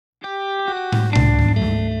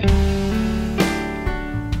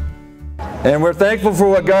And we're thankful for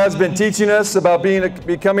what God's been teaching us about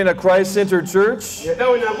becoming a Christ-centered church. And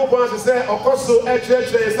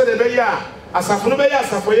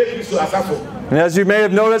as you may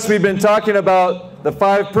have noticed, we've been talking about the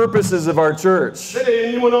 5 purposes of our church.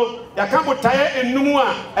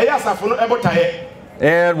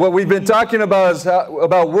 And what we've been talking about is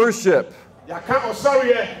about worship.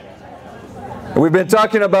 We've been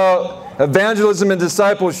talking about evangelism and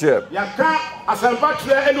discipleship.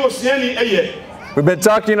 We've been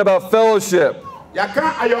talking about fellowship.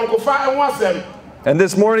 And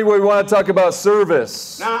this morning we want to talk about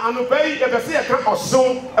service.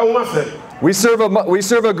 We serve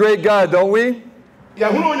a great God, don't we?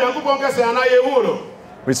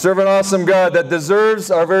 We serve an awesome God that deserves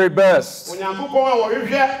our very best.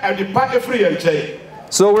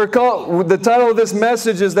 So the title of this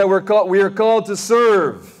message is that we are called to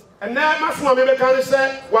serve. So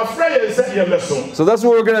that's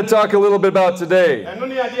what we're going to talk a little bit about today.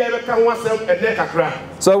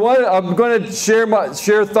 So I'm going to share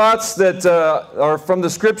thoughts that are from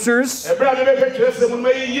the scriptures,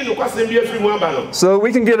 so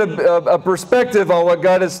we can get a perspective on what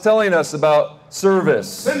God is telling us about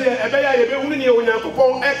service. But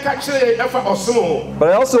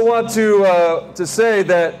I also want to say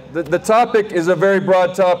that the topic is a very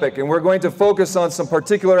broad topic, and we're going to focus on some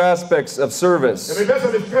particular aspects of service.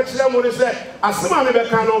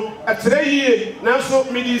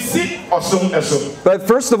 But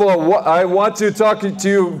first of all, I want to talk to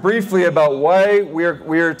you briefly about why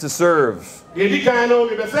we're to serve.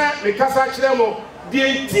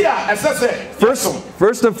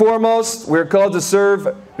 First and foremost, we're called to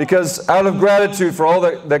serve because out of gratitude for all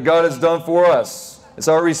that God has done for us. It's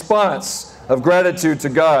our response of gratitude to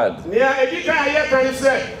God.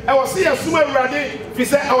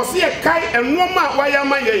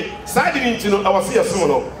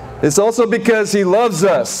 It's also because He loves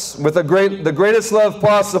us with the greatest love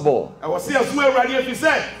possible. And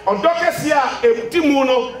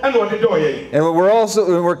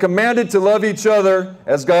we're commanded to love each other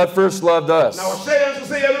as God first loved us.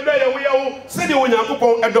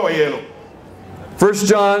 1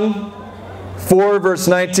 John 4 verse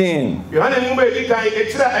 19.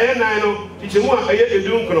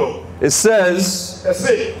 It says,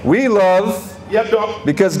 "We love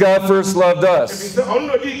because God first loved us."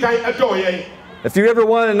 If you ever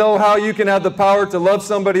want to know how you can have the power to love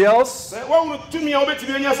somebody else,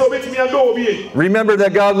 remember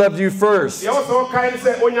that God loved you first.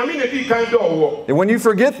 And when you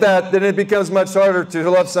forget that, then it becomes much harder to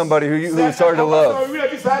love somebody who's hard to love.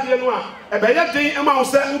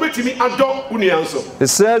 It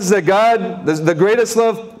says that the greatest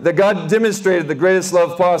love, that God demonstrated the greatest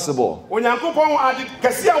love possible.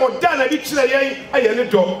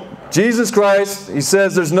 Jesus Christ, He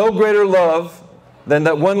says there's no greater love than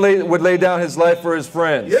that one would lay down his life for his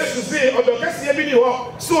friends.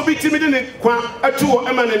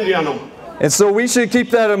 And so we should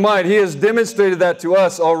keep that in mind. He has demonstrated that to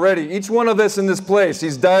us already. Each one of us in this place,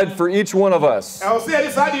 He's died for each one of us. And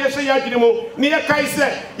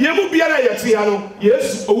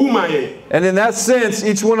in that sense,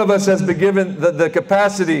 each one of us has been given the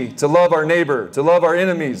capacity to love our neighbor, to love our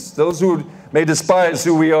enemies, those who may despise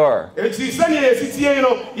who we are.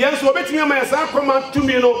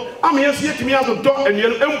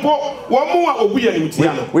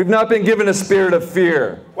 We've not been given a spirit of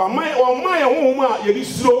fear.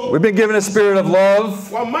 We've been given a spirit of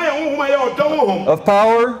love, of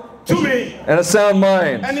power, and a sound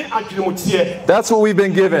mind. That's what we've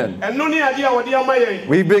been given.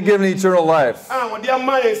 We've been given eternal life.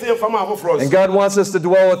 And God wants us to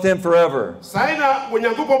dwell with Him forever. So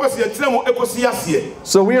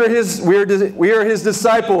we are His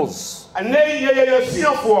disciples.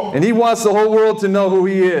 And He wants the whole world to know who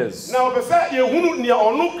He is.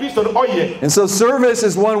 And so service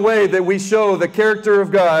is one way that we show the character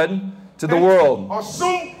of God to the world.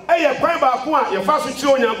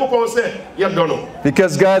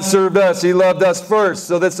 Because God served us, He loved us first.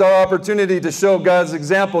 So that's our opportunity to show God's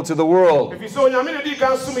example to the world. So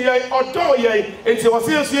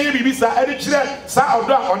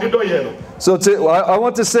I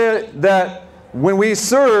want to say that when we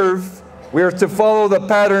serve, we are to follow the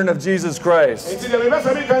pattern of Jesus Christ.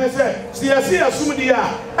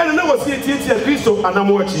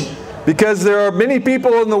 Because there are many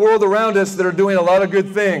people in the world around us that are doing a lot of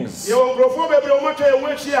good things.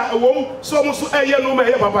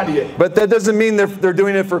 But that doesn't mean they're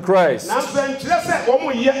doing it for Christ.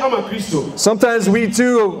 Sometimes we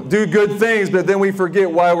too do good things, but then we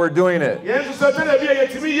forget why we're doing it.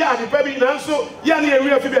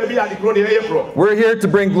 We're here to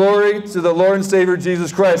bring glory to the Lord and Savior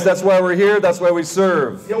Jesus Christ. That's why we're here. That's why we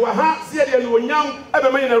serve.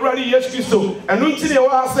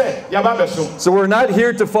 So we're not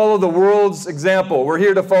here to follow the world's example. We're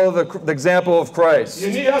here to follow the example of Christ.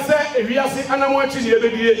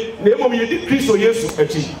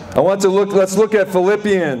 Let's look at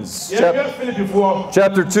Philippians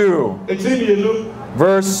chapter 2,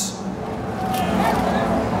 verse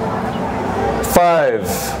 5.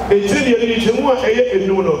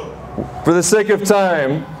 For the sake of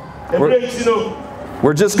time,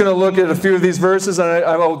 we're just going to look at a few of these verses, and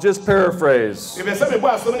I will just paraphrase.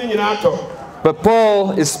 But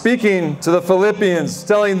Paul is speaking to the Philippians,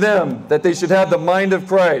 telling them that they should have the mind of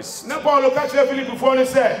Christ.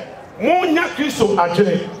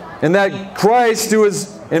 And that Christ, who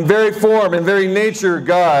is in very form and very nature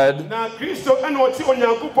God,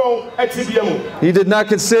 he did not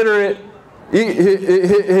consider it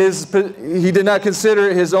he did not consider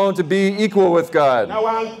it his own to be equal with God.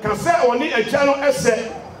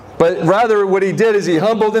 But rather what he did is he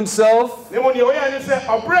humbled himself. He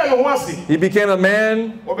became a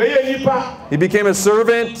man. He became a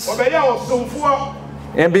servant.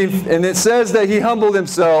 And it says that he humbled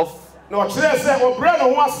himself.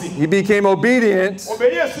 He became obedient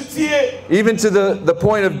even to the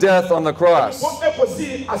point of death on the cross.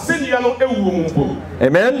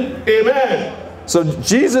 Amen? Amen. So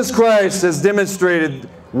Jesus Christ has demonstrated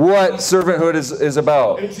what servanthood is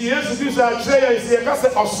about.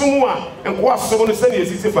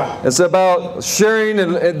 It's about sharing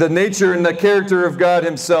the nature and the character of God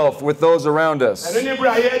himself with those around us.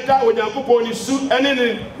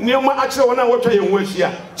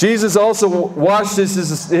 Jesus also washed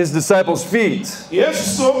his disciples' feet. He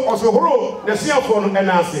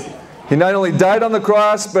not only died on the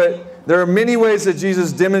cross, but there are many ways that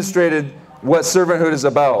Jesus demonstrated what servanthood is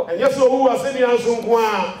about.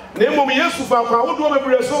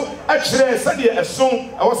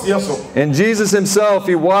 And Jesus himself,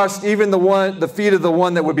 he washed even the feet of the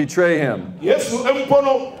one that would betray him.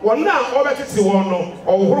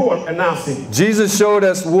 Jesus showed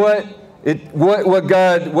us what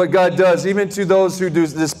God does, even to those who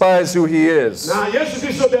despise who he is.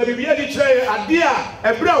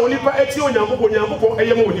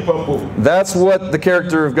 That's what the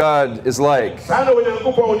character of God is like.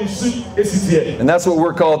 And that's what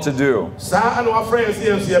we're called to do.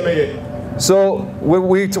 So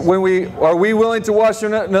are we willing to wash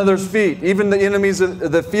another's feet, even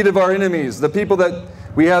the feet of our enemies, the people that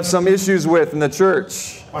we have some issues with in the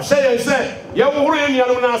church?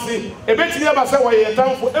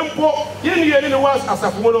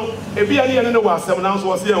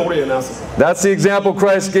 That's the example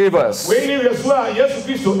Christ gave us. Do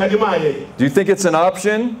you think it's an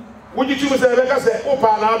option?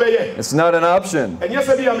 It's not an option.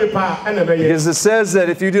 Because it says that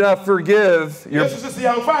if you do not forgive your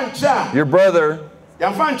brother,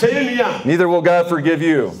 neither will God forgive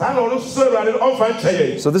you.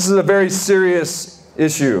 So this is a very serious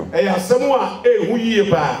issue.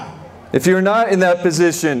 If you're not in that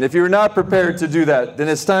position, if you're not prepared to do that, then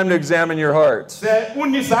it's time to examine your heart.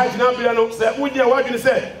 I'm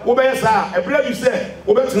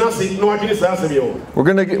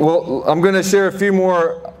going to share a few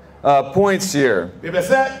more points here. And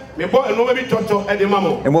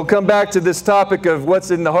we'll come back to this topic of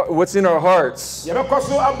what's in our hearts.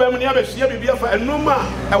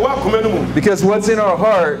 Because what's in our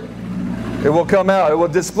heart, it will come out. It will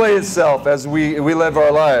display itself as we live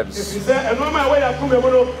our lives.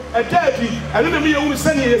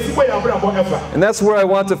 And that's where I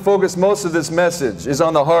want to focus most of this message, is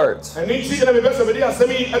on the heart.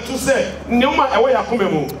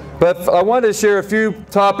 But I want to share a few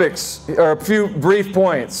topics, or a few brief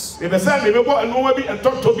points, to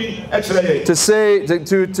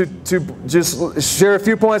just share a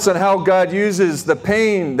few points on how God uses the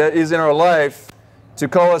pain that is in our life to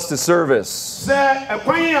call us to service.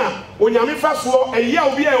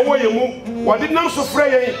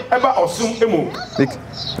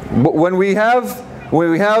 When we have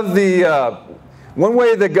the one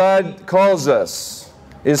way that God calls us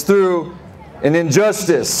is through an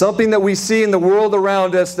injustice, something that we see in the world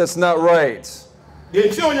around us that's not right.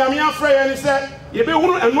 There's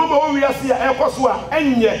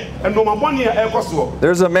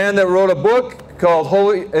a man that wrote a book called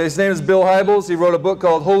Holy, his name is Bill Hybels. He wrote a book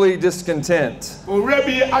called Holy Discontent.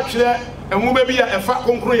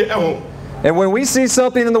 And when we see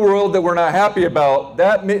something in the world that we're not happy about,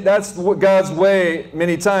 that's God's way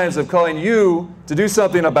many times of calling you to do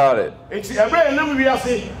something about it.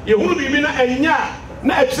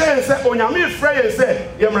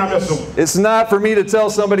 It's not for me to tell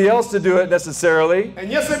somebody else to do it necessarily,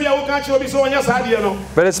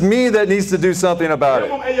 but it's me that needs to do something about it.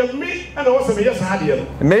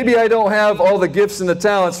 And maybe I don't have all the gifts and the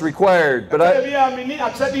talents required, but I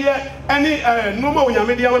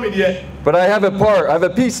have a part, I have a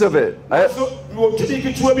piece of it.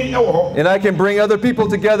 And I can bring other people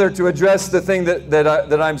together to address the thing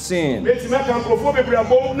that I'm seeing.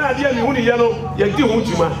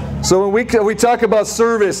 So when we talk about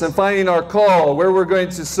service and finding our call, where we're going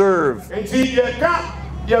to serve,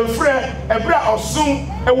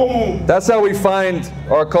 that's how we find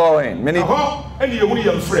our calling.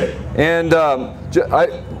 And I'm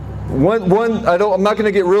not going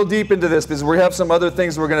to get real deep into this because we have some other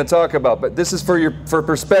things we're going to talk about, but this is for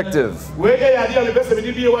perspective.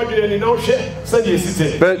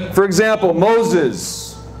 But for example,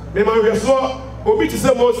 Moses,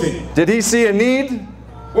 did he see a need?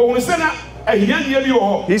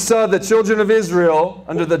 He saw the children of Israel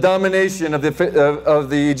under the domination of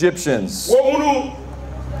the Egyptians.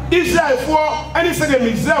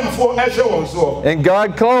 And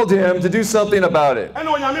God called him to do something about it.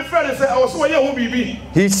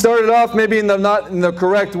 He started off maybe not in the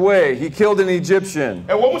correct way. He killed an Egyptian.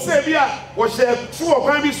 But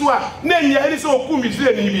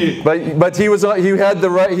he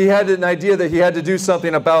had an idea that he had to do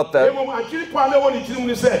something about that.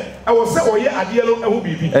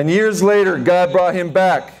 And years later, God brought him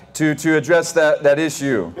back to address that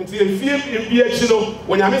issue.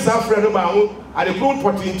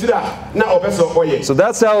 So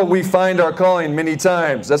that's how we find our calling many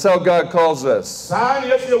times. That's how God calls us. And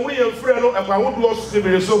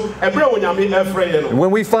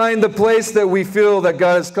when we find the place that we feel that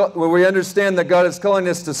God is, where we understand that God is calling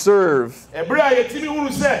us to serve,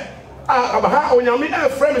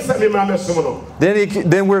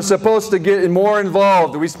 then we're supposed to get more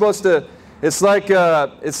involved. We're supposed to. It's like you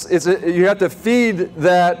have to feed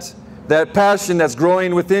that passion that's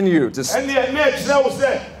growing within you. And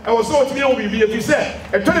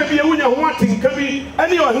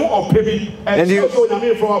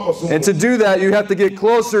to do that, you have to get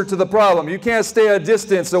closer to the problem. You can't stay a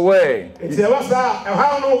distance away. But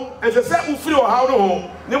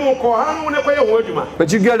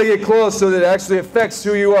you've got to get close so that it actually affects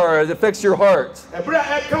who you are. It affects your heart.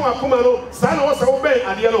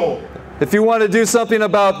 If you want to do something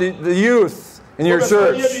about the youth in your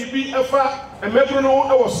church,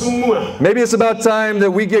 maybe it's about time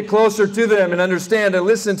that we get closer to them and understand and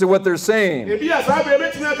listen to what they're saying. It's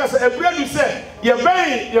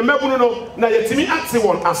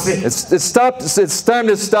time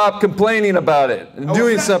to stop complaining about it and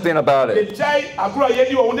doing something about it.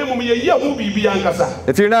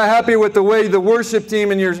 If you're not happy with the way the worship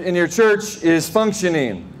team in your church is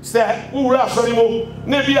functioning,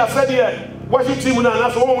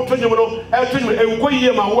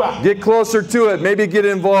 get closer to it. Maybe get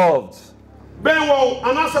involved.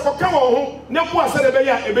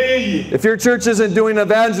 If your church isn't doing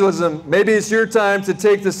evangelism, maybe it's your time to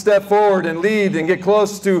take the step forward and lead and get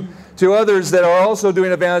close to others that are also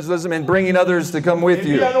doing evangelism and bringing others to come with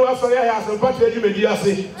you.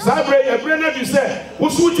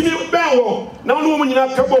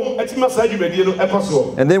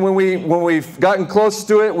 And then when we've gotten close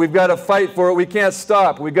to it, we've got to fight for it. We can't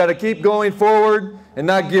stop. We've got to keep going forward and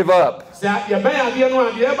not give up.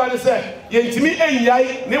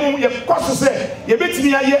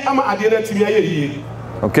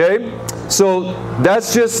 Okay? So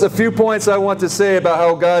that's just a few points I want to say about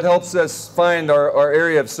how God helps us find our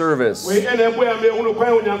area of service. And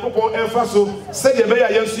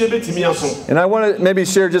I want to maybe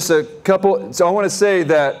share just a couple. So I want to say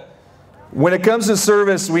that when it comes to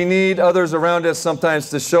service, we need others around us sometimes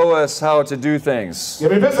to show us how to do things.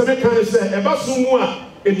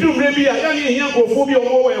 We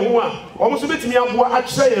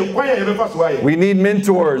need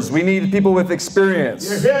mentors. We need people with experience.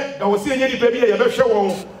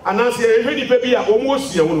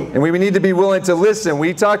 And we need to be willing to listen.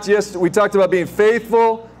 We talked about being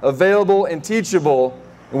faithful, available, and teachable.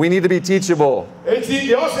 And we need to be teachable.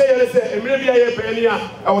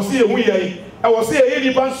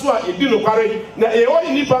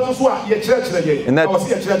 And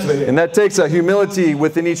that takes a humility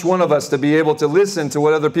within each one of us to be able to listen to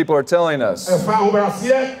what other people are telling us.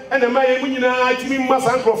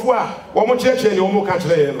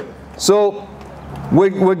 So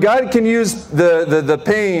what God can use the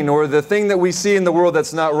pain or the thing that we see in the world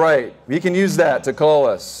that's not right. He can use that to call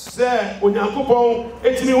us.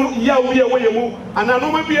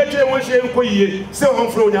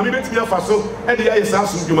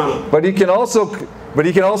 But he can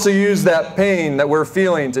also use that pain that we're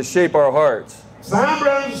feeling to shape our hearts.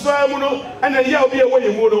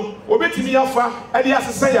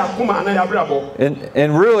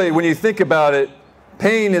 And really, when you think about it,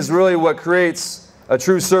 pain is really what creates a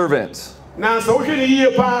true servant.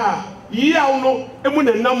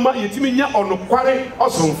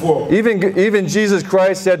 Even Jesus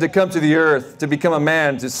Christ had to come to the earth to become a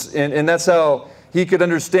man, and that's how he could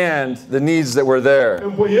understand the needs that were there.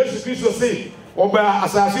 And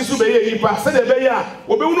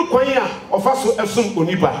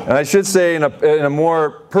I should say in a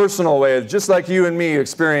more personal way, just like you and me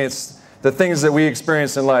experienced the things that we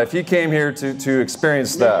experience in life. He came here to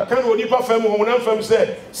experience that.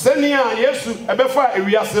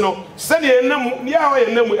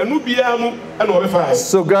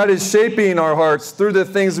 So God is shaping our hearts through the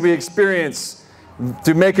things we experience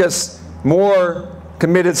to make us more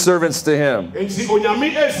committed servants to Him.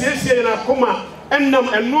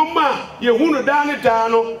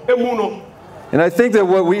 And I think that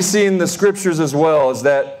what we see in the scriptures as well is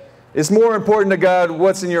that it's more important to God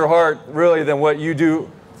what's in your heart really than what you do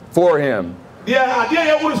for Him.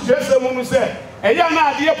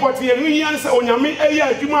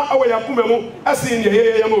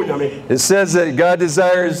 It says that God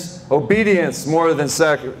desires obedience more than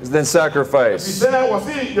sacrifice.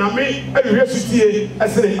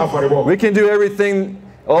 We can do everything,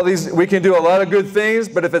 we can do a lot of good things,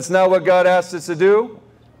 but if it's not what God asks us to do,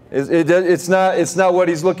 it's not what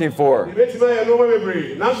He's looking for.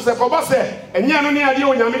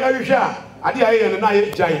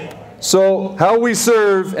 So how we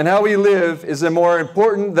serve and how we live is more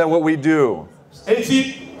important than what we do.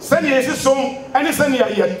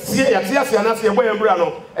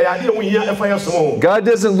 God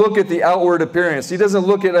doesn't look at the outward appearance. He doesn't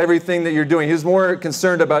look at everything that you're doing. He's more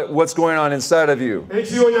concerned about what's going on inside of you.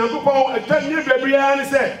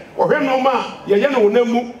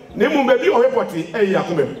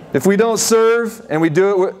 If we don't serve and we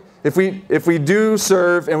do it, if we do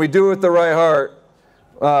serve and we do it with the right heart,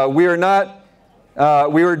 we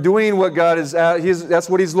are doing what God is at. That's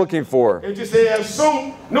what He's looking for. But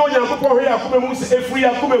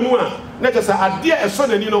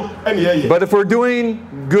if we're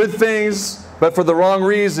doing good things, but for the wrong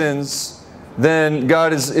reasons, then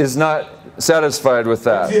God is not satisfied with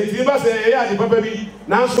that.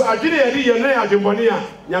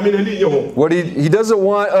 What He doesn't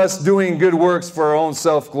want us doing good works for our own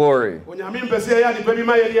self-glory.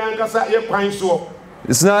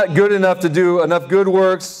 It's not good enough to do enough good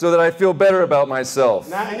works so that I feel better about myself.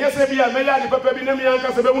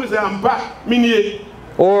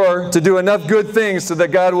 Or to do enough good things so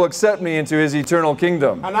that God will accept me into His eternal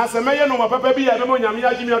kingdom. I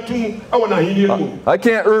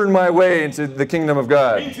can't earn my way into the kingdom of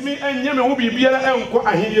God.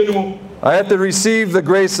 I have to receive the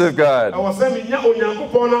grace of God.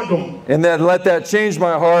 And then let that change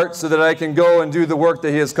my heart so that I can go and do the work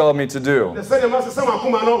that He has called me to do.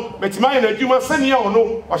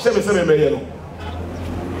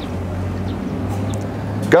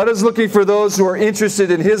 God is looking for those who are interested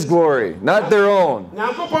in His glory, not their own.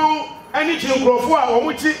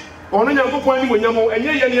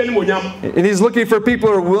 And He's looking for people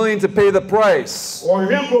who are willing to pay the price.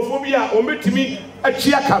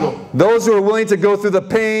 Those who are willing to go through the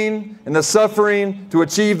pain and the suffering to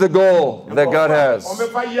achieve the goal that God has.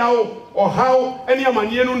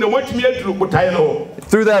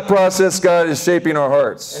 Through that process, God is shaping our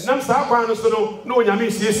hearts.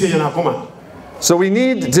 So we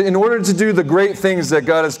need to, in order to do the great things that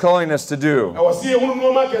God is calling us to do,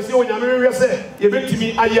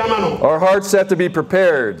 our hearts have to be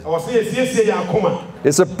prepared.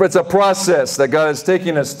 It's a process that God is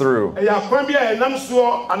taking us through.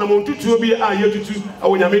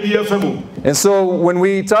 And so when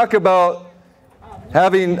we talk about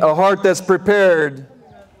having a heart that's prepared,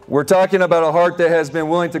 we're talking about a heart that has been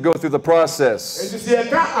willing to go through the process.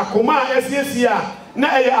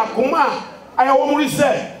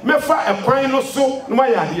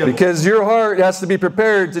 Because your heart has to be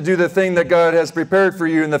prepared to do the thing that God has prepared for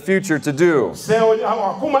you in the future to do.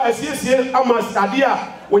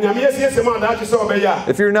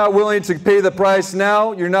 If you're not willing to pay the price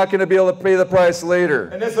now, you're not going to be able to pay the price later.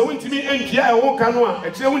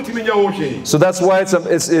 So that's why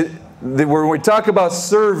when we talk about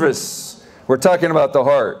service, we're talking about the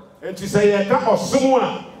heart.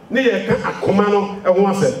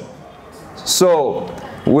 So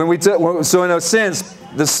so in a sense,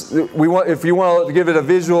 if you want to give it a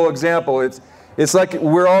visual example, it's like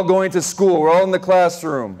we're all going to school. We're all in the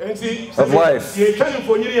classroom of life.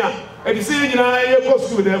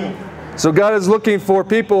 So God is looking for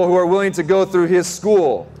people who are willing to go through His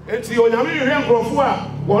school.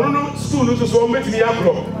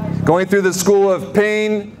 Going through the school of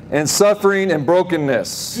pain and suffering and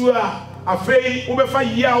brokenness.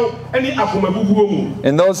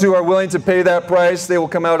 And those who are willing to pay that price, they will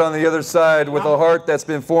come out on the other side with a heart that's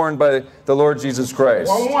been formed by the Lord Jesus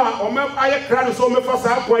Christ.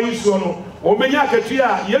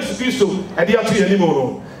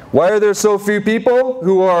 Why are there so few people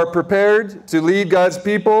who are prepared to lead God's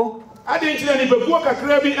people?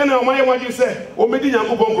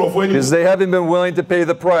 Because they haven't been willing to pay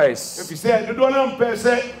the price.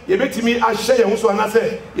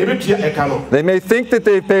 They may think that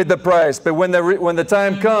they've paid the price, but when the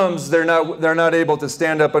time comes, they're not able to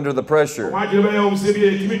stand up under the pressure.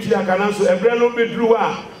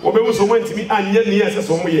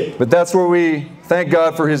 But that's where we thank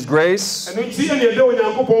God for His grace.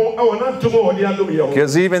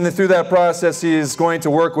 Because even through that process, He is going to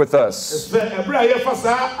work with us.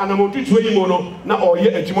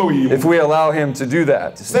 If we allow Him to do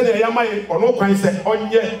that.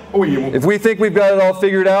 If we think we've got it all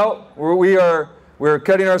figured out, we're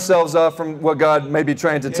cutting ourselves off from what God may be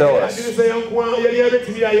trying to tell us.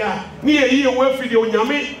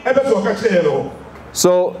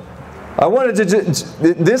 So I wanted to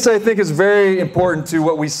this I think is very important to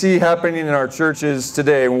what we see happening in our churches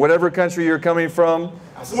today. In whatever country you're coming from,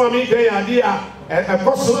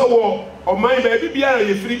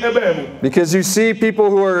 because you see people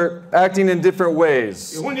who are acting in different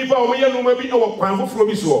ways.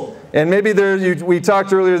 And maybe we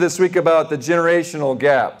talked earlier this week about the generational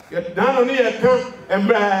gap.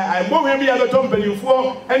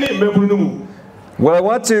 What I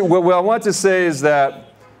want to say is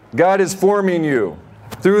that God is forming you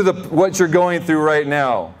through what you're going through right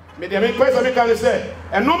now.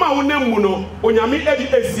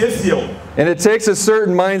 And it takes a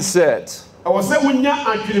certain mindset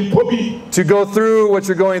to go through what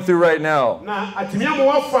you're going through right now.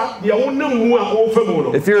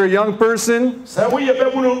 If you're a young person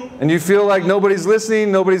and you feel like nobody's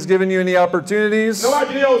listening, nobody's giving you any opportunities,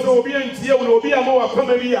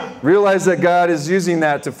 realize that God is using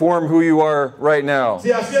that to form who you are right now.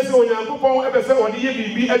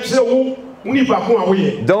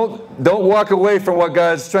 Don't walk away from what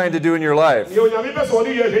God's trying to do in your life.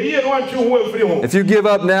 If you give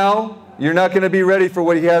up now, you're not going to be ready for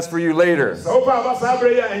what He has for you later.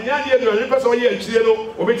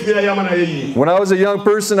 When I was a young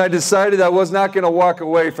person, I decided I was not going to walk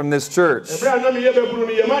away from this church.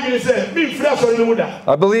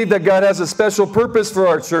 I believe that God has a special purpose for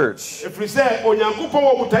our church.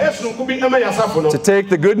 To take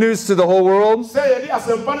the good news to the whole world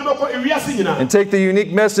and take the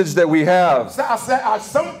unique message that we have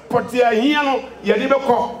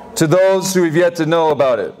to those who have yet to know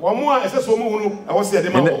about it.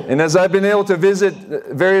 And as I've been able to visit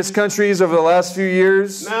various countries over the last few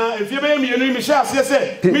years,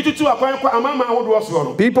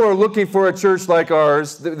 people are looking for a church like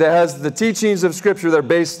ours that has the teachings of Scripture that are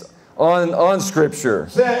based on Scripture.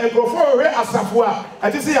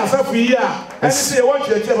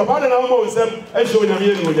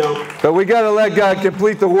 But we got to let God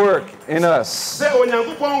complete the work in us.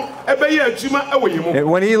 And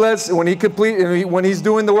when He's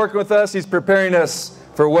doing the work with us, He's preparing us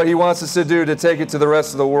for what He wants us to do to take it to the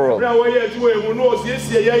rest of the world.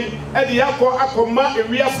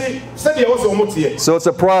 So it's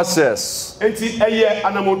a process.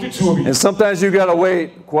 And sometimes you've got to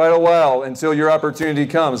wait quite a while until your opportunity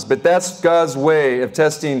comes. But that's God's way of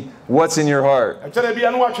testing what's in your heart. And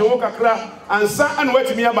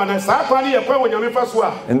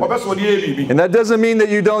that doesn't mean that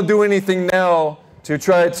you don't do anything now to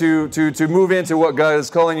try to move into what God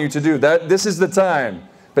is calling you to do. This is the time.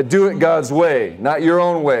 But do it God's way, not your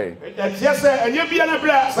own way.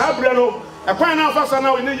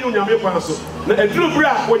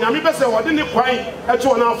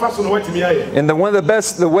 one of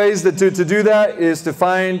the ways to do that is to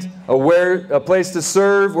find a place to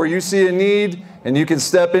serve where you see a need, and you can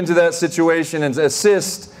step into that situation and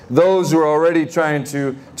assist those who are already trying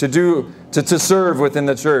to serve within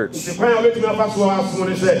the church.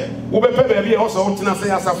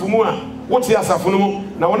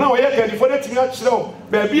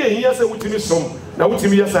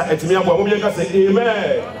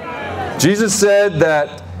 Jesus said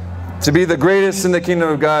that to be the greatest in the kingdom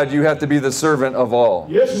of God, you have to be the servant of all.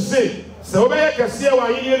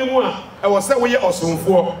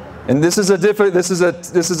 And this is a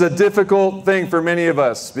difficult thing for many of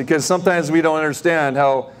us, because sometimes we don't understand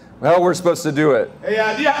how we're supposed to do it.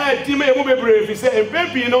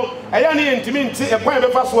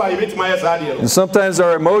 And sometimes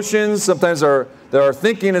our emotions, sometimes our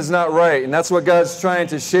thinking is not right, and that's what God's trying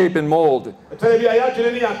to shape and mold.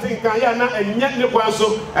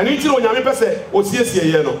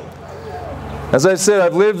 As I said, I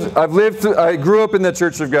grew up in the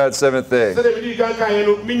Church of God Seventh Day.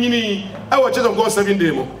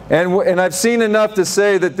 And I've seen enough to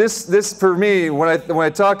say that this for me, when I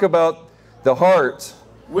talk about the heart,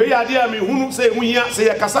 this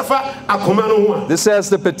has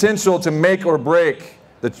the potential to make or break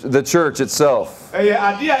the church itself. And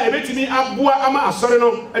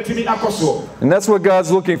that's what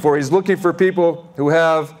God's looking for. He's looking for people who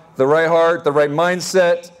have the right heart, the right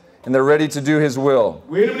mindset, and they're ready to do His will.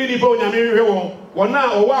 We're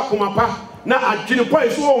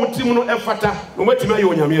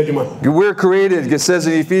created, it says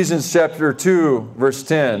in Ephesians chapter 2, verse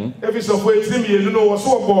 10, that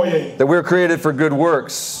we're created for good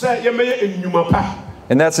works.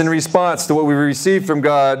 And that's in response to what we received from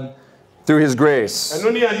God through His grace.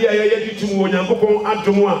 And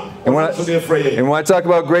when I talk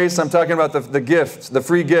about grace, I'm talking about the gift, the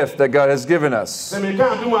free gift that God has given us.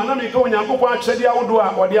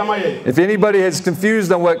 If anybody is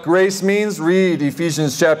confused on what grace means, read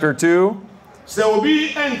Ephesians chapter 2,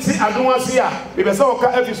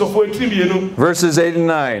 verses 8 and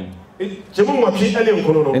 9.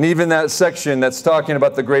 And even that section that's talking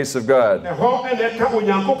about the grace of God.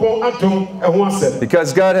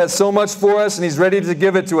 Because God has so much for us and He's ready to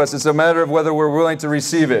give it to us. It's a matter of whether we're willing to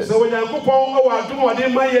receive it.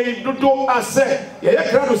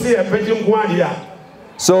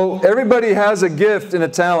 So everybody has a gift and a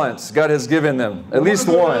talent God has given them. At least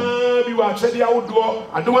one.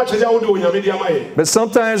 But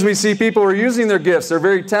sometimes we see people who are using their gifts. They're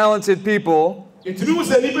very talented people, but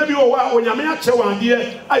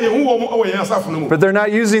they're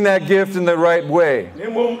not using that gift in the right way.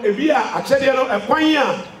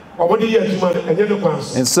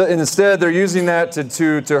 Instead, they're using that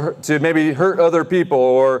to maybe hurt other people,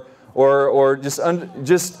 or just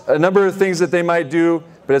a number of things that they might do,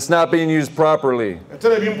 but it's not being used properly.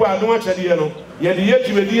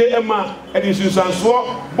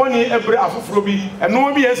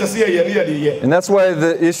 And that's why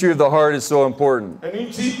the issue of the heart is so important.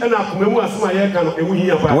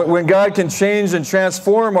 When God can change and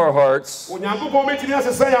transform our hearts, and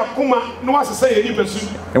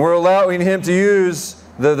we're allowing Him to use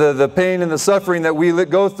the pain and the suffering that we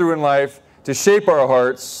go through in life to shape our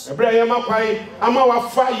hearts,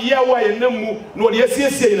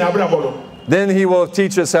 then He will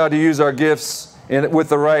teach us how to use our gifts with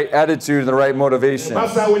the right attitude and the right motivation.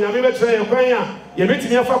 But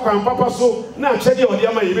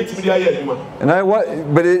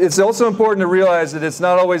it's also important to realize that it's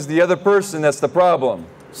not always the other person that's the problem.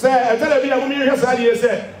 It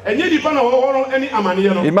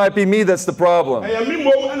might be me that's the problem. I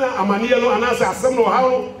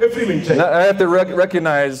have to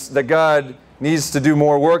recognize that God needs to do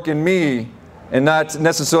more work in me and not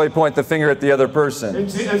necessarily point the finger at the other person.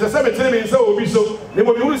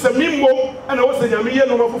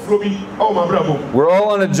 We're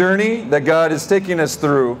all on a journey that God is taking us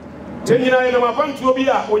through.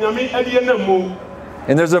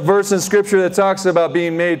 And there's a verse in Scripture that talks about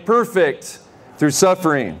being made perfect through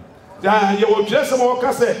suffering.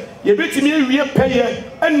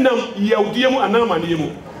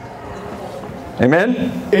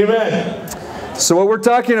 Amen? Amen. So what we're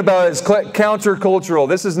talking about is countercultural.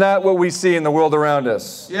 This is not what we see in the world around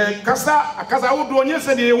us.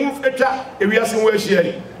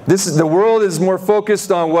 The world is more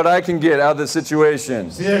focused on what I can get out of the situation.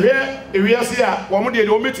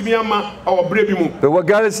 But what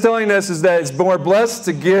God is telling us is that it's more blessed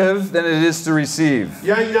to give than it is to receive.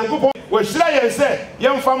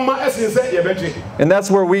 And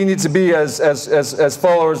that's where we need to be as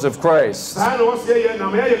followers of Christ.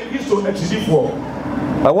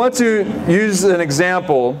 I want to use an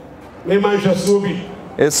example.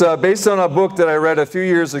 It's based on a book that I read a few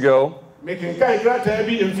years ago.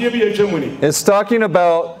 It's talking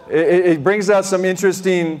about, it brings out some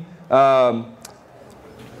interesting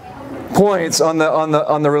points on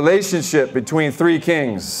the relationship between three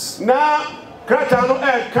kings.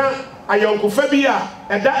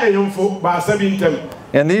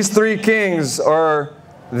 And these three kings are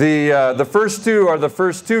the first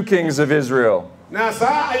two kings of Israel.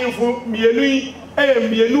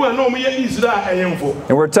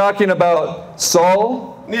 And we're talking about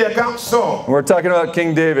Saul. And we're talking about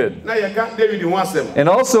King David. And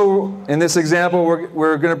also in this example,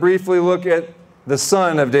 we're going to briefly look at the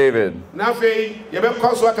son of David.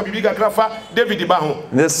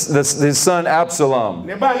 His son Absalom.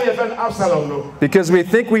 Because we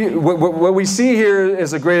think what we see here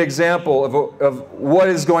is a great example of what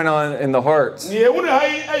is going on in the heart.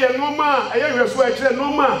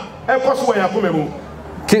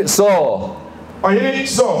 Saul,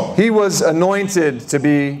 he was anointed to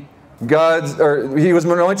be God's, or he was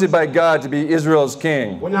anointed by God to be Israel's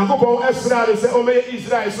king.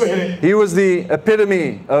 He was the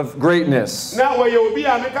epitome of greatness.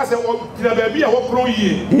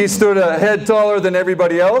 He stood a head taller than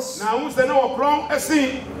everybody else.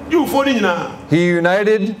 He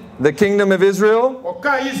united the kingdom of Israel.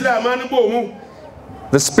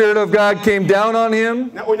 The Spirit of God came down on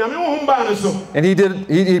him, and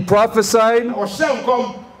he prophesied,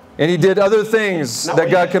 and he did other things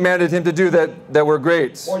that God commanded him to do that were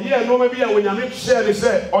great.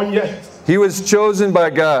 He was chosen by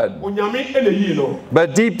God.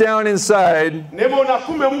 But deep down inside,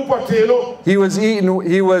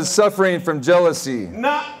 he was suffering from jealousy.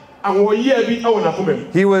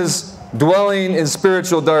 He was dwelling in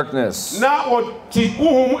spiritual darkness.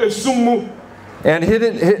 And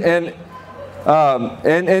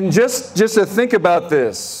just to think about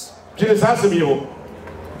this,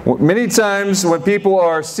 many times when people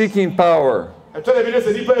are seeking power,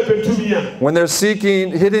 when they're seeking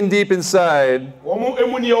hidden deep inside,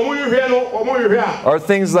 are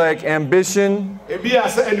things like ambition,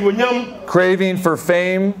 craving for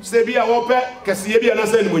fame,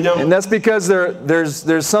 and that's because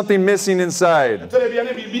there's something missing inside,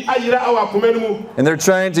 and they're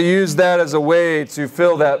trying to use that as a way to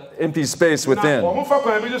fill that empty space within.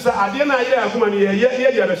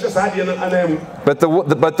 But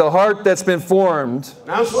the heart that's been formed,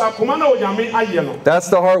 that's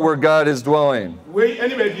the heart where God is dwelling.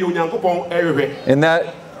 And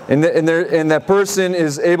that person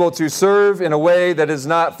is able to serve in a way that is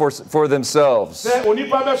not for themselves.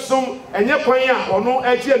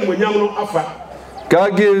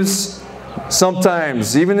 God gives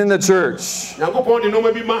sometimes, even in the church.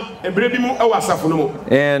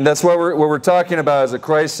 And that's what we're talking about as a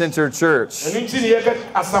Christ-centered church.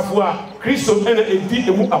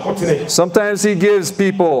 Sometimes He gives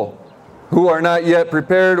people who are not yet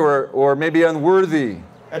prepared or maybe unworthy.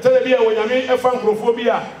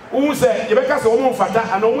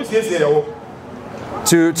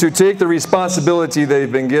 To take the responsibility they've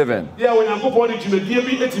been given. But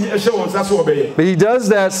He does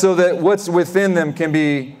that so that what's within them can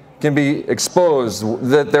be exposed,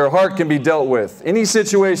 that their heart can be dealt with. Any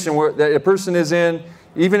situation that a person is in,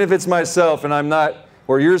 even if it's myself and I'm not,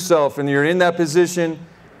 or yourself, and you're in that position,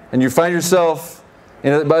 and you find yourself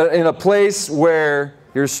in a place where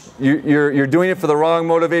you're doing it for the wrong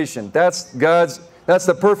motivation. That's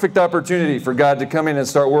the perfect opportunity for God to come in and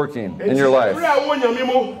start working in your life.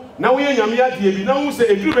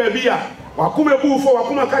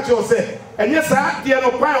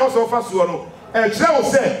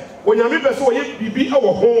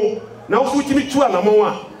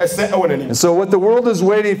 And so what the world is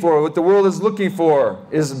waiting for, what the world is looking for,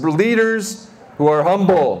 is leaders who are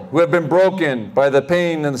humble, who have been broken by the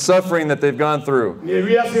pain and the suffering that they've gone through.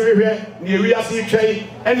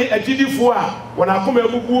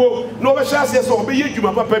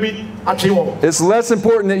 It's less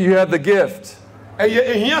important that you have the gift.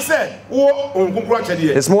 It's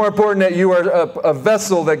more important that you are a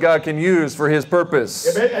vessel that God can use for His purpose.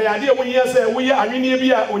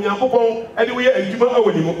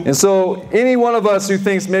 And so any one of us who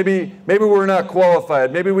thinks maybe we're not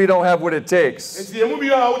qualified, maybe we don't have what it takes.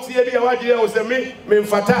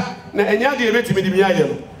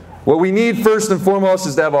 What we need first and foremost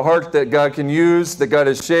is to have a heart that God can use, that God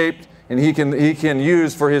has shaped, and He can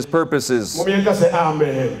use for His purposes.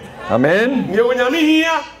 Amen?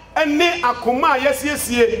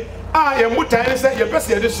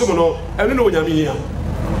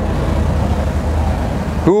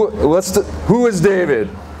 Who is David?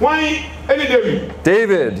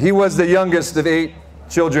 David, he was the youngest of 8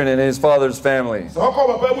 children in his father's family. He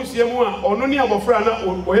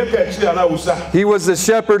was the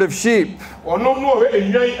shepherd of sheep.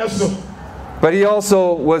 But he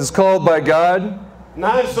also was called by God,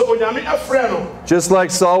 just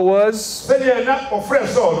like Saul was.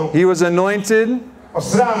 He was anointed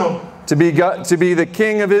to be the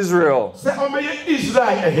king of Israel.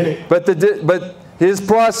 But his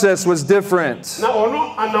process was different.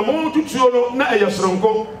 Well,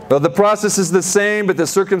 the process is the same, but the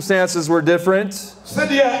circumstances were different.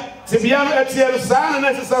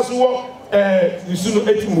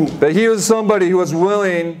 But he was somebody who was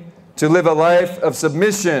willing to live a life of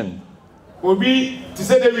submission. He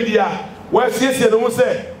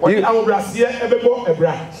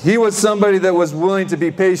was somebody that was willing to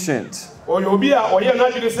be patient. He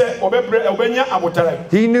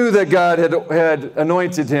knew that God had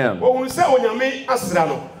anointed him.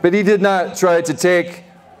 But he did not try to take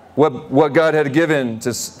what God had given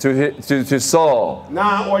to Saul.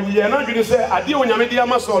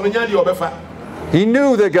 He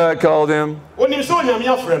knew that God called him,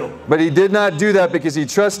 but he did not do that because he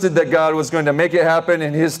trusted that God was going to make it happen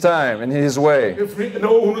in his time, in his way.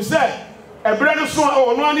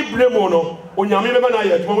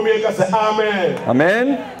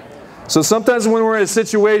 Amen? So sometimes when we're in a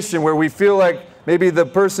situation where we feel like maybe the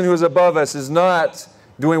person who is above us is not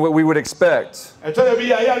doing what we would expect, but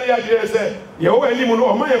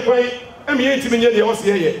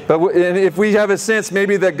if we have a sense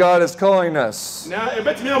maybe that God is calling us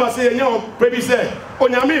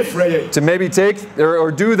to maybe take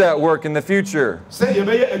or do that work in the future,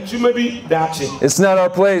 it's not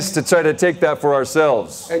our place to try to take that for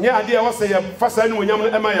ourselves.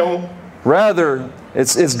 Rather,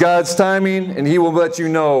 it's God's timing, and He will let you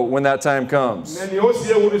know when that time comes.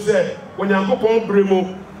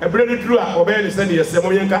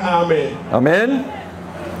 Amen?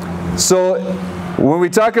 So, when we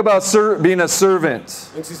talk about being a servant,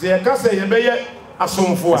 it's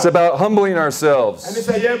about humbling ourselves.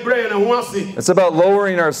 It's about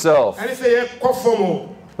lowering ourselves.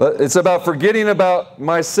 It's about forgetting about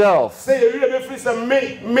myself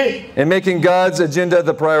and making God's agenda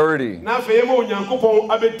the priority,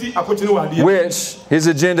 which His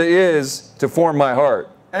agenda is to form my heart,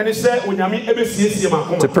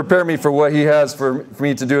 to prepare me for what He has for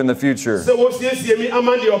me to do in the future.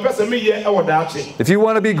 If you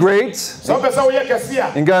want to be great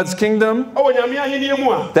in God's kingdom,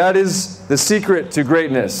 that is the secret to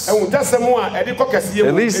greatness. At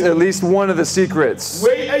least one of the secrets.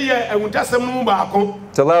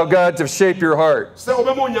 To allow God to shape your heart, so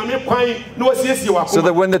that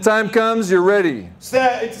when the time comes, you're ready.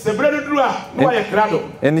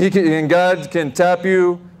 And God can tap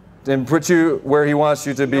you and put you where He wants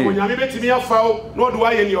you to be.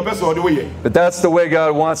 But that's the way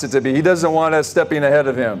God wants it to be. He doesn't want us stepping ahead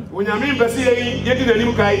of Him.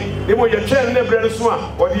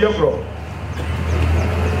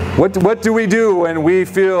 What do we do when we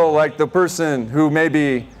feel like the person who may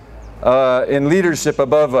be in leadership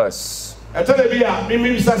above us? What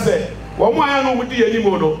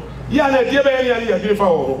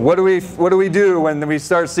do we do when we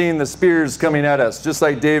start seeing the spears coming at us, just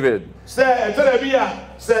like David?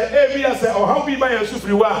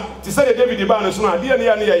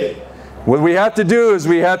 What we have to do is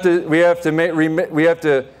we have to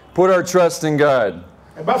put our trust in God.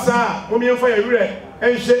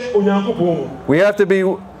 We have to be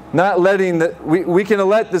not letting we can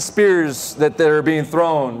let the spears that are being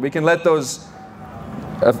thrown, we can let those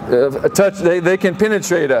touch, they can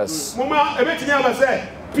penetrate us. But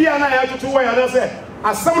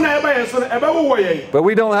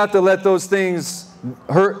we don't have to let those things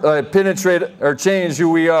hurt, penetrate or change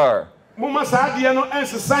who we are.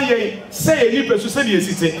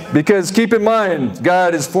 Because keep in mind,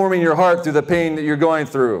 God is forming your heart through the pain that you're going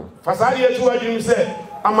through.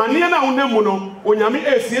 And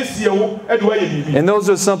those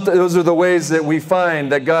are the ways that we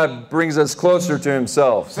find that God brings us closer to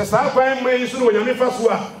Himself. So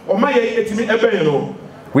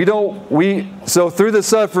through the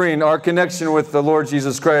suffering, our connection with the Lord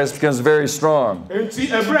Jesus Christ becomes very strong.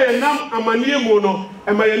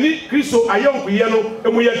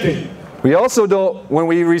 We also don't, when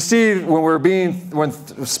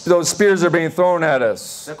those spears are being thrown at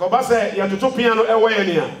us,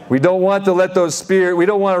 we don't want to let those spears, we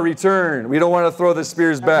don't want to return, we don't want to throw the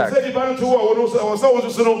spears back.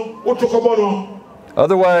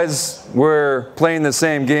 Otherwise, we're playing the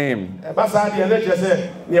same game. That's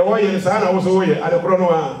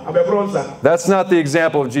not the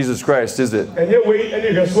example of Jesus Christ, is it?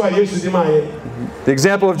 The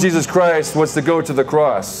example of Jesus Christ was to go to the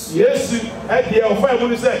cross. And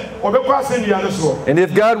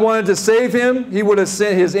if God wanted to save him, he would have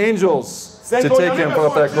sent his angels to take him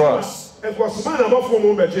up that cross.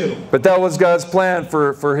 But that was God's plan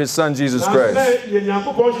for his son Jesus Christ.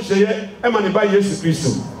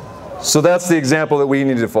 So that's the example that we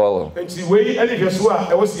need to follow.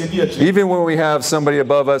 Even when we have somebody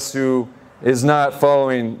above us who is not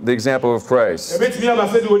following the example of Christ.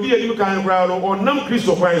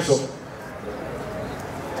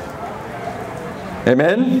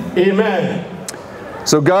 Amen? Amen.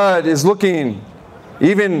 So God is looking.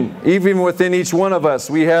 Even within each one of us,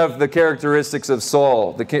 we have the characteristics of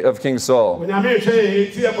Saul, of King Saul.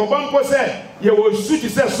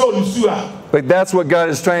 But that's what God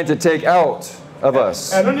is trying to take out of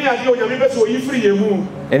us. And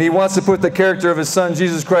he wants to put the character of his son,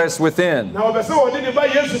 Jesus Christ, within. And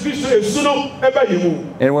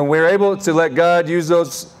when we're able to let God use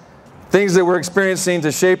those things that we're experiencing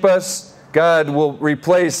to shape us, God will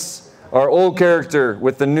replace our old character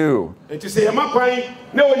with the new.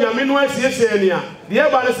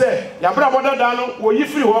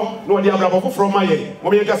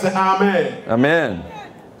 Amen.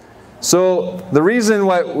 So the reason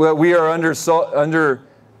why we are under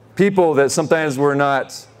people that sometimes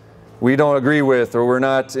we don't agree with, or we're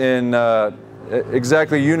not in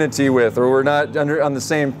exactly unity with, or we're not on the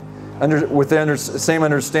same with the same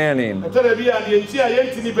understanding,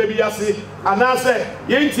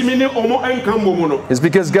 is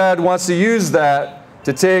because God wants to use that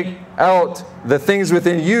to take out the things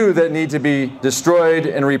within you that need to be destroyed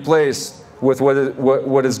and replaced with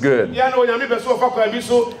what is good.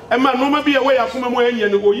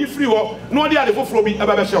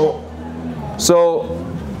 So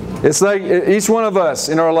it's like each one of us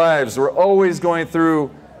in our lives, we're always going through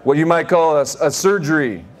what you might call a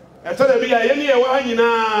surgery. And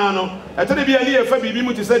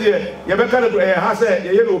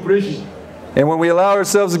when we allow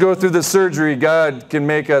ourselves to go through the surgery, God can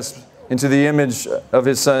make us into the image of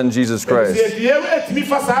his son, Jesus Christ.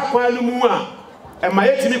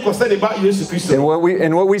 And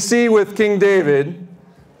what we see with King David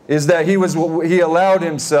is that he allowed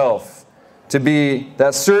himself to be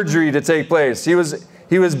that surgery to take place. He was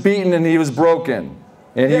beaten and he was broken.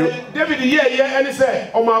 And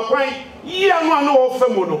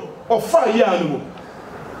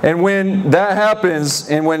when that happens,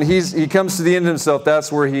 and when he comes to the end of himself,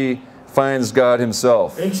 that's where he finds God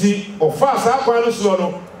himself. So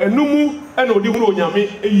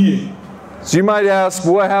you might ask,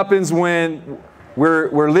 what happens when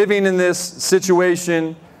we're living in this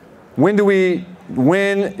situation?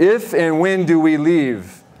 If and when do we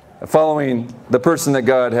leave following the person that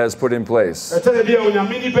God has put in place?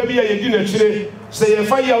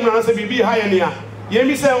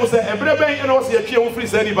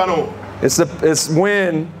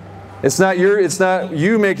 It's not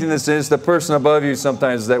you making this decision, it's the person above you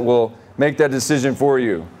sometimes that will make that decision for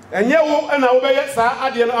you. In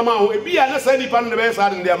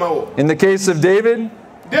the case of David,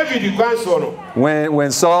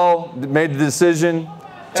 when Saul made the decision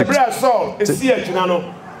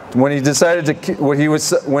when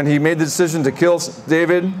he made the decision to kill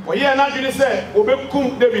David,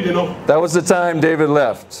 that was the time David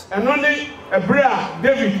left. But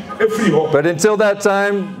until that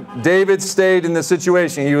time, David stayed in the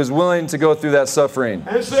situation. He was willing to go through that suffering.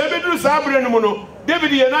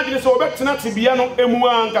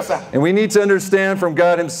 And we need to understand from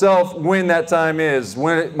God himself when that time is,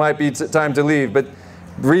 when it might be time to leave. But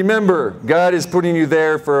remember, God is putting you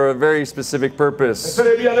there for a very specific purpose.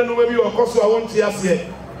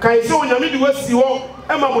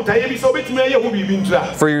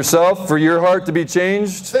 For yourself, for your heart to be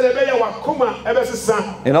changed.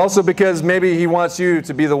 And also because maybe he wants you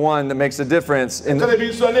to be the one that makes a difference. But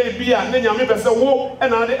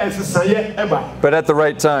at the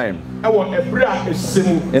right time.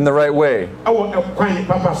 In the right way.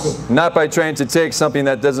 Not by trying to take something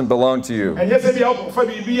that doesn't belong to you.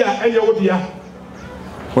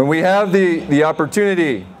 When we have the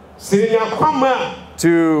opportunity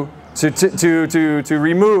to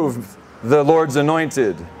remove the Lord's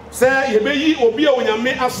anointed,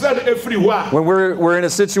 When we're in a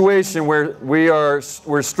situation where we're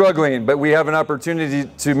struggling, but we have an opportunity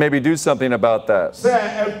to maybe do something about that.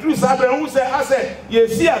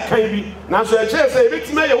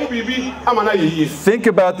 Think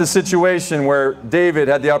about the situation where David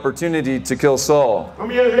had the opportunity to kill Saul.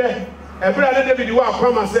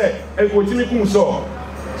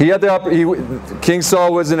 King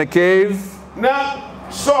Saul was in a cave.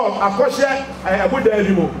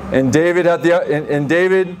 And David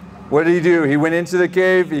what did he do? He went into the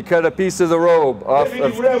cave, he cut a piece of the robe off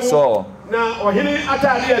of Saul.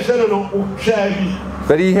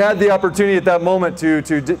 But he had the opportunity at that moment to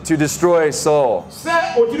destroy Saul.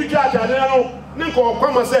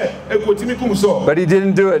 But he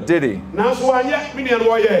didn't do it, did he?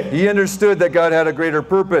 He understood that God had a greater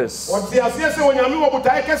purpose.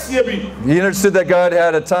 He understood that God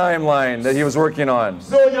had a timeline that he was working on.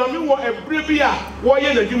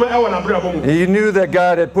 He knew that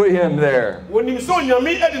God had put him there.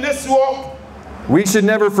 We should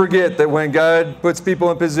never forget that when God puts people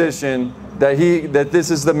in position, that this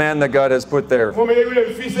is the man that God has put there.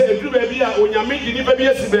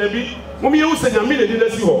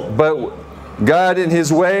 But God, in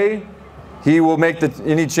His way, He will make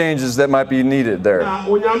any changes that might be needed there.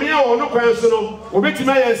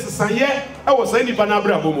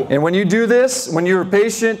 And when you do this, when you're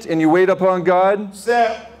patient and you wait upon God,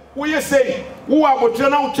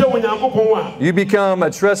 you become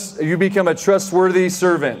a trustworthy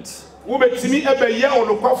servant. And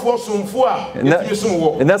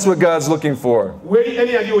that's what God's looking for.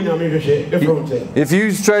 If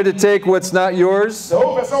you try to take what's not yours,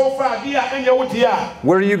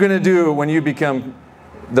 what are you going to do when you become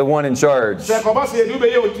the one in charge?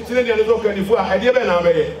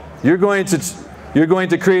 You're going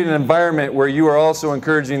to create an environment where you are also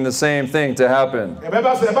encouraging the same thing to happen.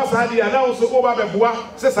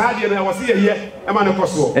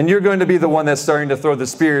 And you're going to be the one that's starting to throw the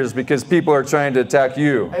spears because people are trying to attack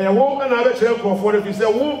you.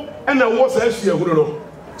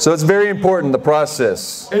 So it's very important, the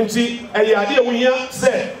process.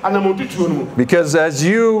 Because as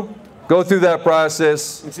you go through that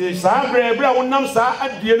process,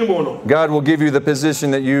 God will give you the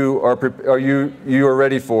position that you are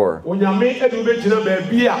ready for.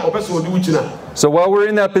 So while we're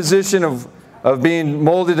in that position of being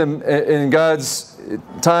molded in God's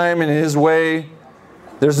time and His way,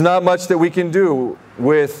 there's not much that we can do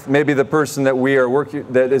with maybe the person that we are working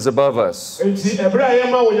that is above us.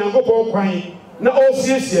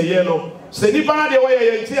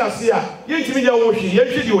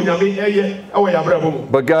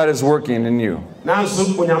 But God is working in you.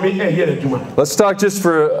 Let's talk just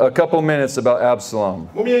for a couple minutes about Absalom.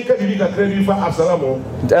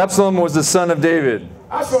 Absalom was the son of David.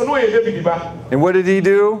 And what did he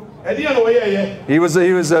do? He was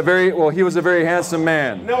a very handsome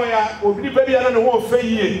man.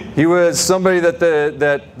 He was somebody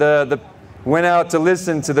that went out to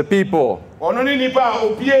listen to the people.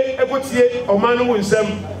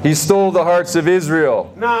 He stole the hearts of Israel.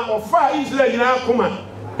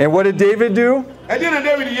 And what did David do?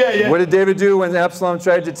 What did David do when Absalom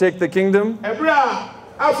tried to take the kingdom?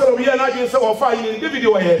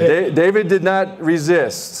 David did not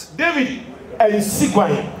resist.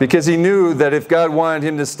 Because he knew that if God wanted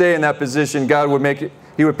him to stay in that position, God would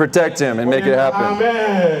He would protect him and make it happen.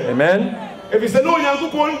 Amen?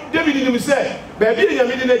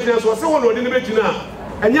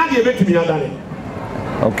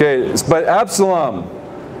 Okay, but Absalom,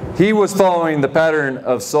 he was following the pattern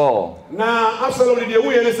of Saul.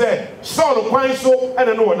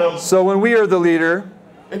 So when we are the leader,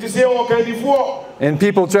 and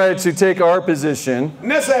people try to take our position,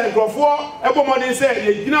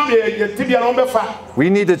 we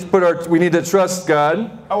need to trust God.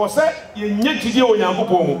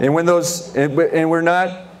 And we're not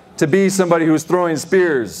to be somebody who's throwing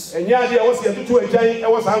spears. There's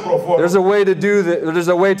a way to do that. There's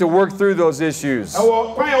a way to work through those issues.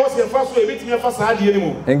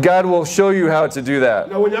 And God will show you how to do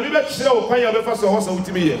that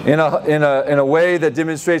in a way that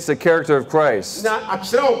demonstrates the character of Christ.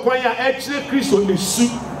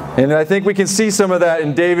 And I think we can see some of that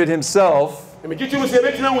in David himself.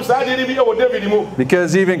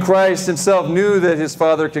 Because even Christ himself knew that his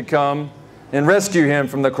Father could come and rescue him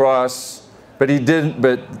from the cross, but he didn't.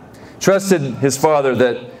 But trusted his Father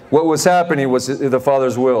that what was happening was the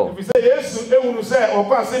Father's will.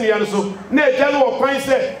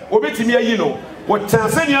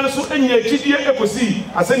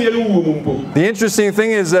 The interesting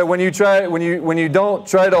thing is that when you don't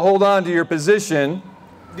try to hold on to your position,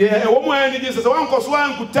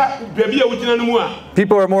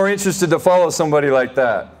 People are more interested to follow somebody like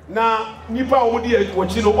that.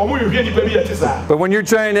 But when you're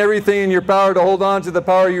trying everything in your power to hold on to the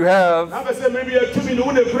power you have,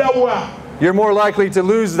 you're more likely to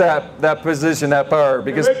lose that position, that power,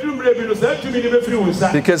 because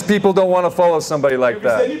people don't want to follow somebody like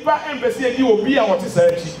that.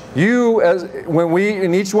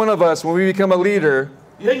 In each one of us, when we become a leader,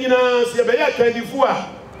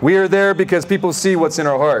 we are there because people see what's in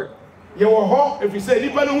our heart. They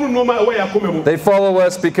follow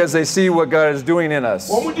us because they see what God is doing in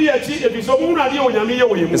us.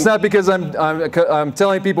 It's not because I'm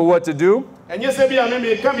telling people what to do. It's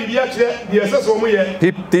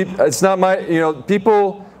not my,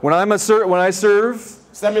 people, when I serve,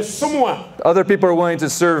 other people are willing to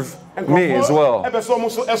serve me as well.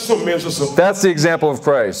 That's the example of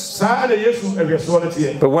Christ.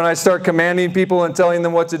 But when I start commanding people and telling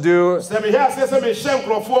them what to do,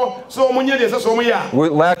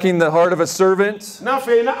 lacking the heart of a servant,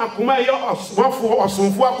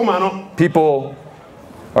 people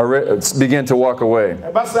begin to walk away.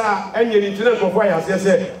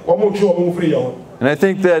 And I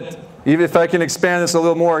think that even if I can expand this a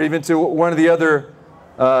little more, even to one of the other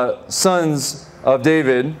sons of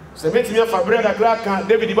David.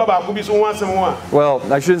 Well,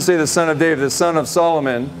 I shouldn't say the son of David, the son of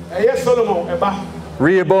Solomon.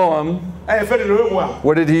 Rehoboam.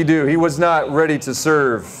 What did he do? He was not ready to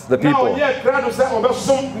serve the people.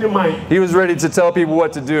 He was ready to tell people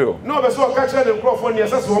what to do. And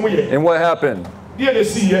what happened?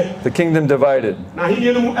 The kingdom divided.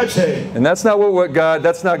 And that's not what God,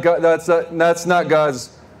 that's not God's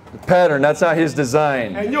pattern. That's not His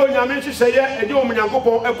design.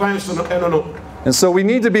 And so we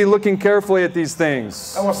need to be looking carefully at these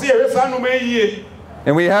things.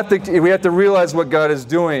 And we have to realize what God is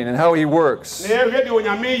doing and how He works.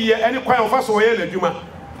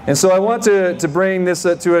 And so I want to bring this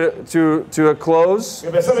to a close.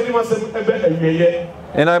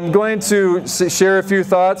 And I'm going to share a few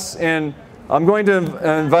thoughts, and I'm going to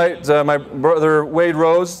invite my brother Wade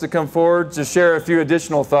Rose to come forward to share a few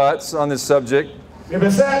additional thoughts on this subject.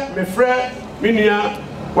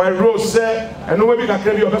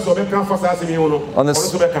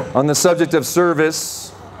 On the subject of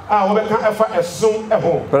service.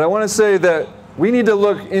 But I want to say that we need to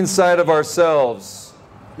look inside of ourselves.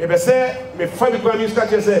 We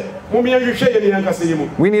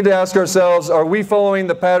need to ask ourselves, are we following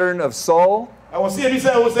the pattern of Saul? Or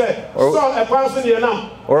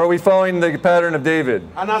are we following the pattern of David?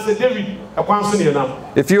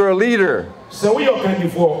 If you're a leader,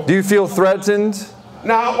 do you feel threatened?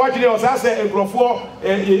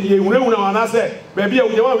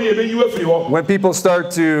 When people start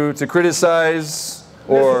to criticize,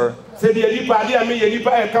 or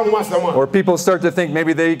people start to think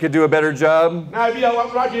maybe they could do a better job,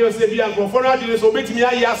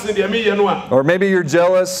 or maybe you're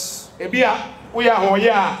jealous,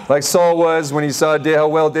 like Saul was when he saw how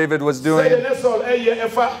well David was doing.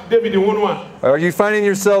 Are you finding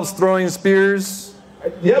yourselves throwing spears?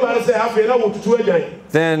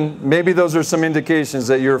 Then maybe those are some indications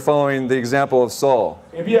that you're following the example of Saul.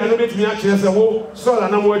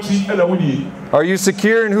 Are you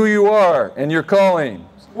secure in who you are and your calling?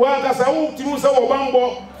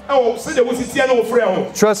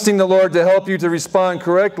 Trusting the Lord to help you to respond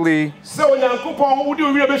correctly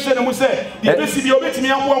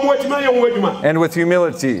and with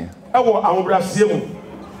humility,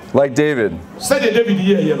 like David.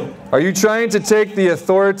 Are you trying to take the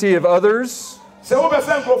authority of others,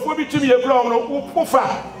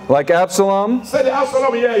 like Absalom?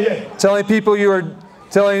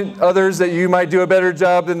 Telling others that you might do a better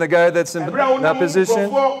job than the guy that's in that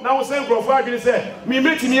position?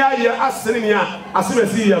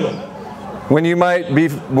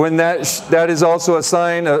 When that is also a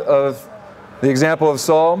sign of the example of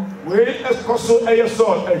Saul?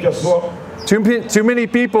 Too many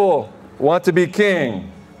people want to be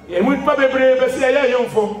king.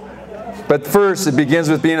 But first, it begins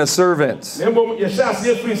with being a servant.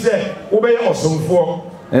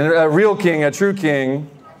 And a real king, a true king,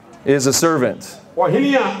 is a servant.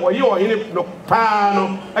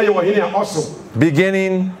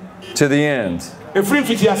 Beginning to the end.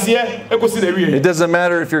 It doesn't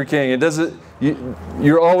matter if you're king.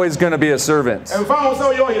 You're always going to be a servant.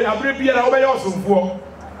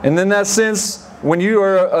 And in that sense, when you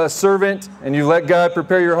are a servant and you let God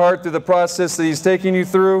prepare your heart through the process that He's taking you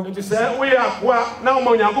through,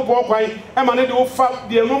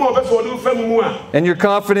 and your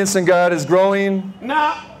confidence in God is growing,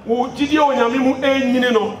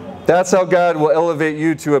 That's how God will elevate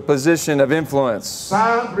you to a position of influence in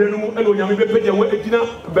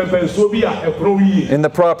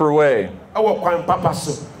the proper way.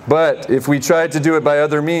 But if we try to do it by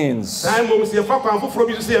other means,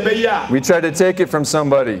 we try to take it from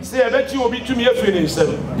somebody,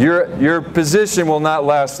 your position will not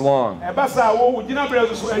last long.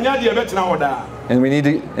 And we need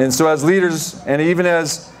to, and so as leaders, and even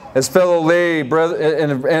as fellow lay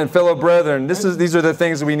and fellow brethren, these are the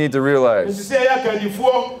things that we need to realize.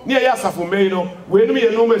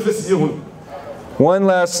 One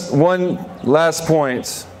last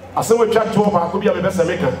point.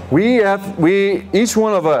 Each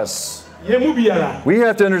one of us, we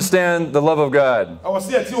have to understand the love of God.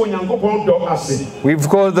 We've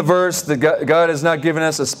quoted the verse that God has not given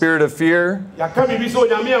us a spirit of fear, but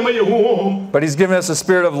He's given us a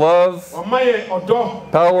spirit of love,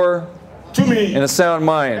 power, and a sound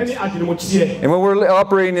mind. And when we're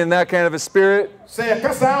operating in that kind of a spirit,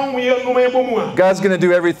 God's going to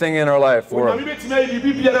do everything in our life for us.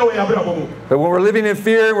 But when we're living in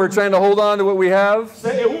fear and we're trying to hold on to what we have,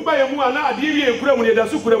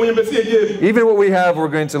 even what we have, we're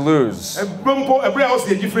going to lose.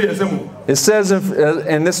 It says,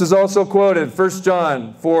 and this is also quoted, 1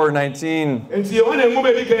 John 4:19.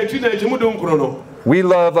 We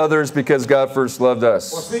love others because God first loved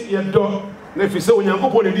us. And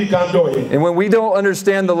when we don't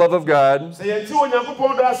understand the love of God,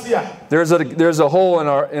 there's a hole in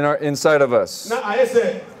our inside of us.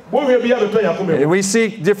 And we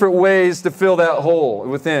seek different ways to fill that hole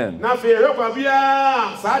within.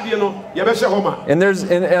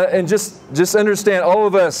 And just understand, all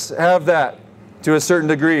of us have that to a certain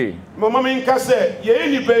degree.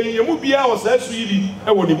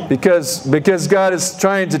 Because God is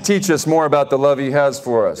trying to teach us more about the love He has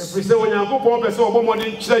for us.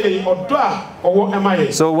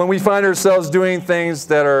 So when we find ourselves doing things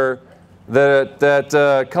that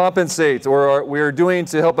compensate, or we are doing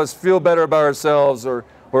to help us feel better about ourselves, or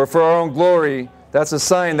for our own glory, that's a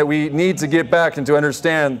sign that we need to get back and to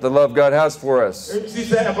understand the love God has for us.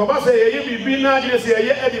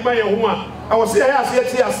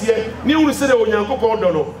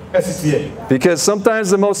 Because sometimes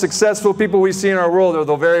the most successful people we see in our world are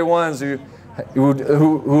the very ones who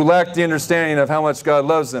lack the understanding of how much God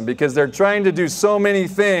loves them, because they're trying to do so many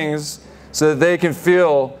things so that they can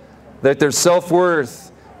feel that their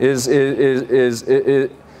self-worth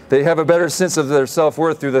they have a better sense of their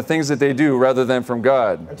self-worth through the things that they do rather than from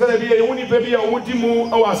God.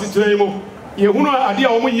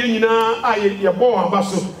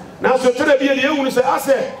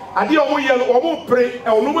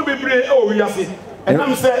 And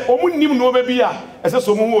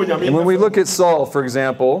when we look at Saul, for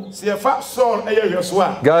example,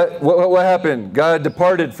 God, what happened? God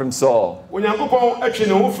departed from Saul.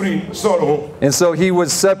 And so he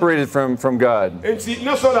was separated from God. And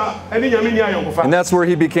that's where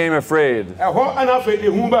he became afraid.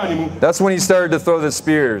 That's when he started to throw the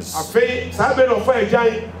spears.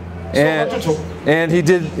 And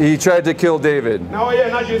he tried to kill David,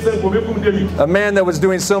 a man that was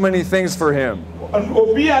doing so many things for him. And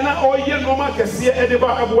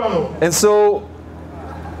so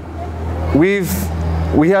we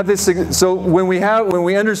have this. So when we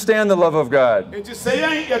understand the love of God,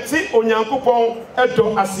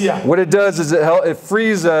 what it does is it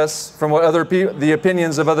frees us from the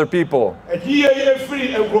opinions of other people.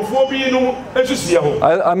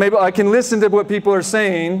 I can listen to what people are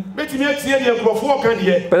saying, but I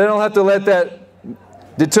don't have to let that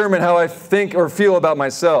determine how I think or feel about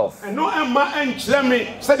myself. In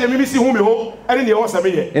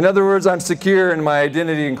other words, I'm secure in my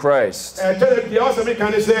identity in Christ.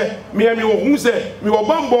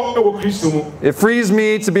 It frees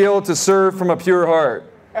me to be able to serve from a pure heart.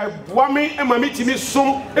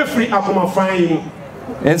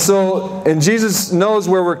 And Jesus knows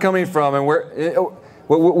where we're coming from, and what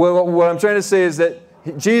I'm trying to say is that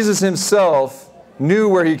Jesus Himself knew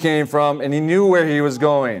where He came from, and He knew where He was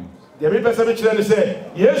going. Jesus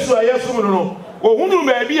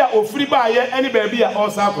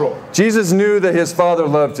knew that His Father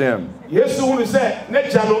loved Him. We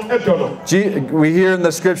hear in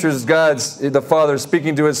the Scriptures the Father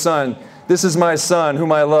speaking to His Son, "This is my Son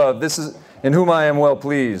whom I love. This is in whom I am well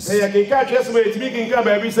pleased."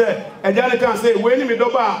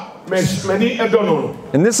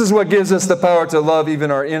 And this is what gives us the power to love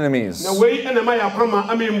even our enemies,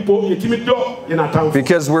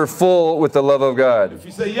 because we're full with the love of God.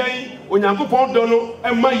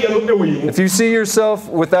 If you see yourself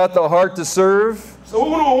without the heart to serve,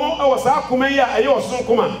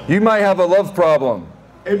 You might have a love problem.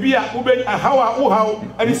 You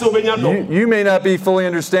may not be fully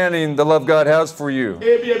understanding the love God has for you.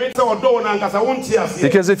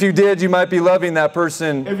 Because if you did, you might be loving that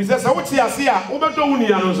person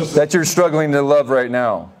that you're struggling to love right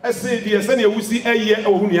now.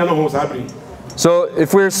 So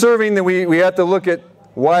if we're serving, then we have to look at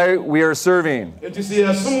why we are serving. It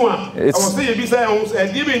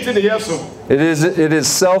is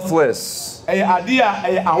selfless.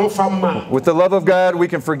 With the love of God, we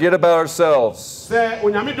can forget about ourselves. We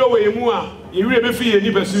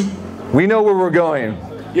know where we're going.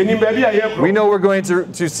 We know we're going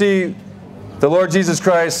to see the Lord Jesus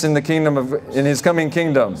Christ in the kingdom in His coming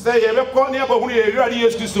kingdom.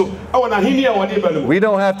 We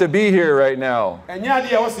don't have to be here right now.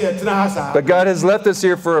 But God has left us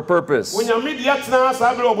here for a purpose, so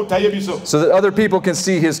that other people can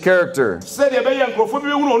see His character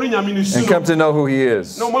and come to know who He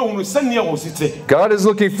is. God is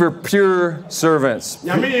looking for pure servants.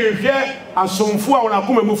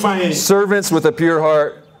 Servants with a pure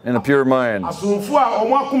heart and a pure mind. And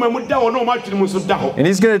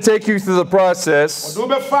He's going to take you through the process,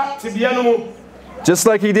 just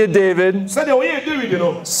like He did David, so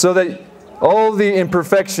that all the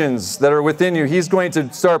imperfections that are within you, He's going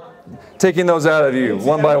to start taking those out of you,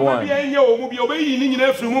 one by one,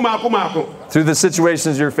 through the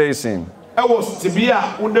situations you're facing.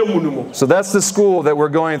 So that's the school that we're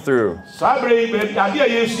going through.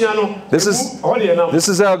 This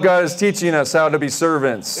is how God is teaching us how to be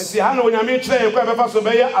servants.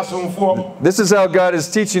 This is how God is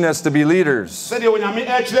teaching us to be leaders.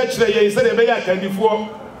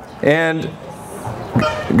 And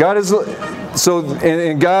God is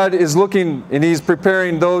looking, and He's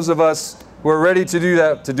preparing those of us who are ready to do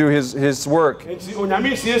that, to do His work. And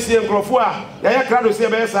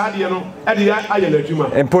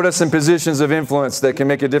put us in positions of influence that can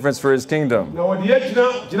make a difference for His kingdom.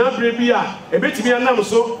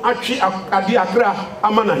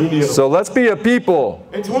 So let's be a people.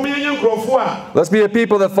 Let's be a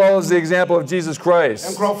people that follows the example of Jesus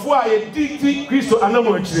Christ and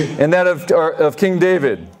that of King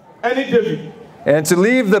David. And to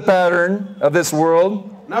leave the pattern of this world,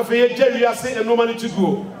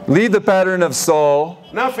 leave the pattern of Saul,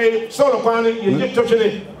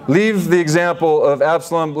 leave the example of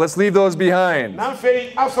Absalom. Let's leave those behind. And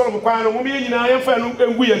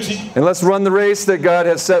let's run the race that God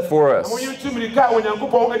has set for us. And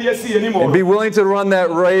be willing to run that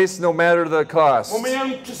race no matter the cost. No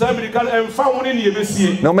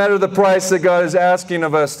matter the price that God is asking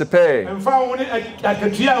of us to pay.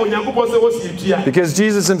 Because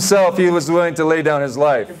Jesus Himself, He was willing to lay down His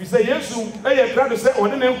life.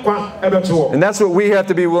 And that's what we have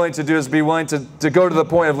to be willing to do, is be willing to go to the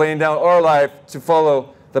point of laying down our life to follow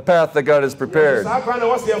the path that God has prepared. I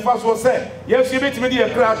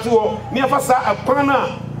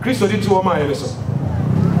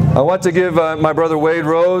want to give my brother Wade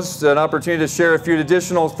Rose an opportunity to share a few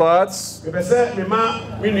additional thoughts. But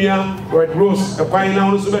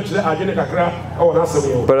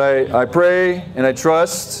I pray and I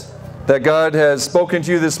trust that God has spoken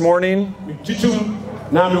to you this morning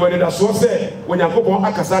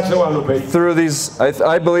through these,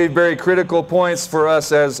 I believe, very critical points for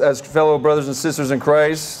us as fellow brothers and sisters in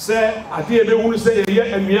Christ.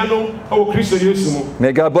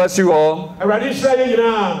 May God bless you all.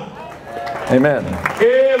 Amen.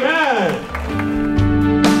 Amen.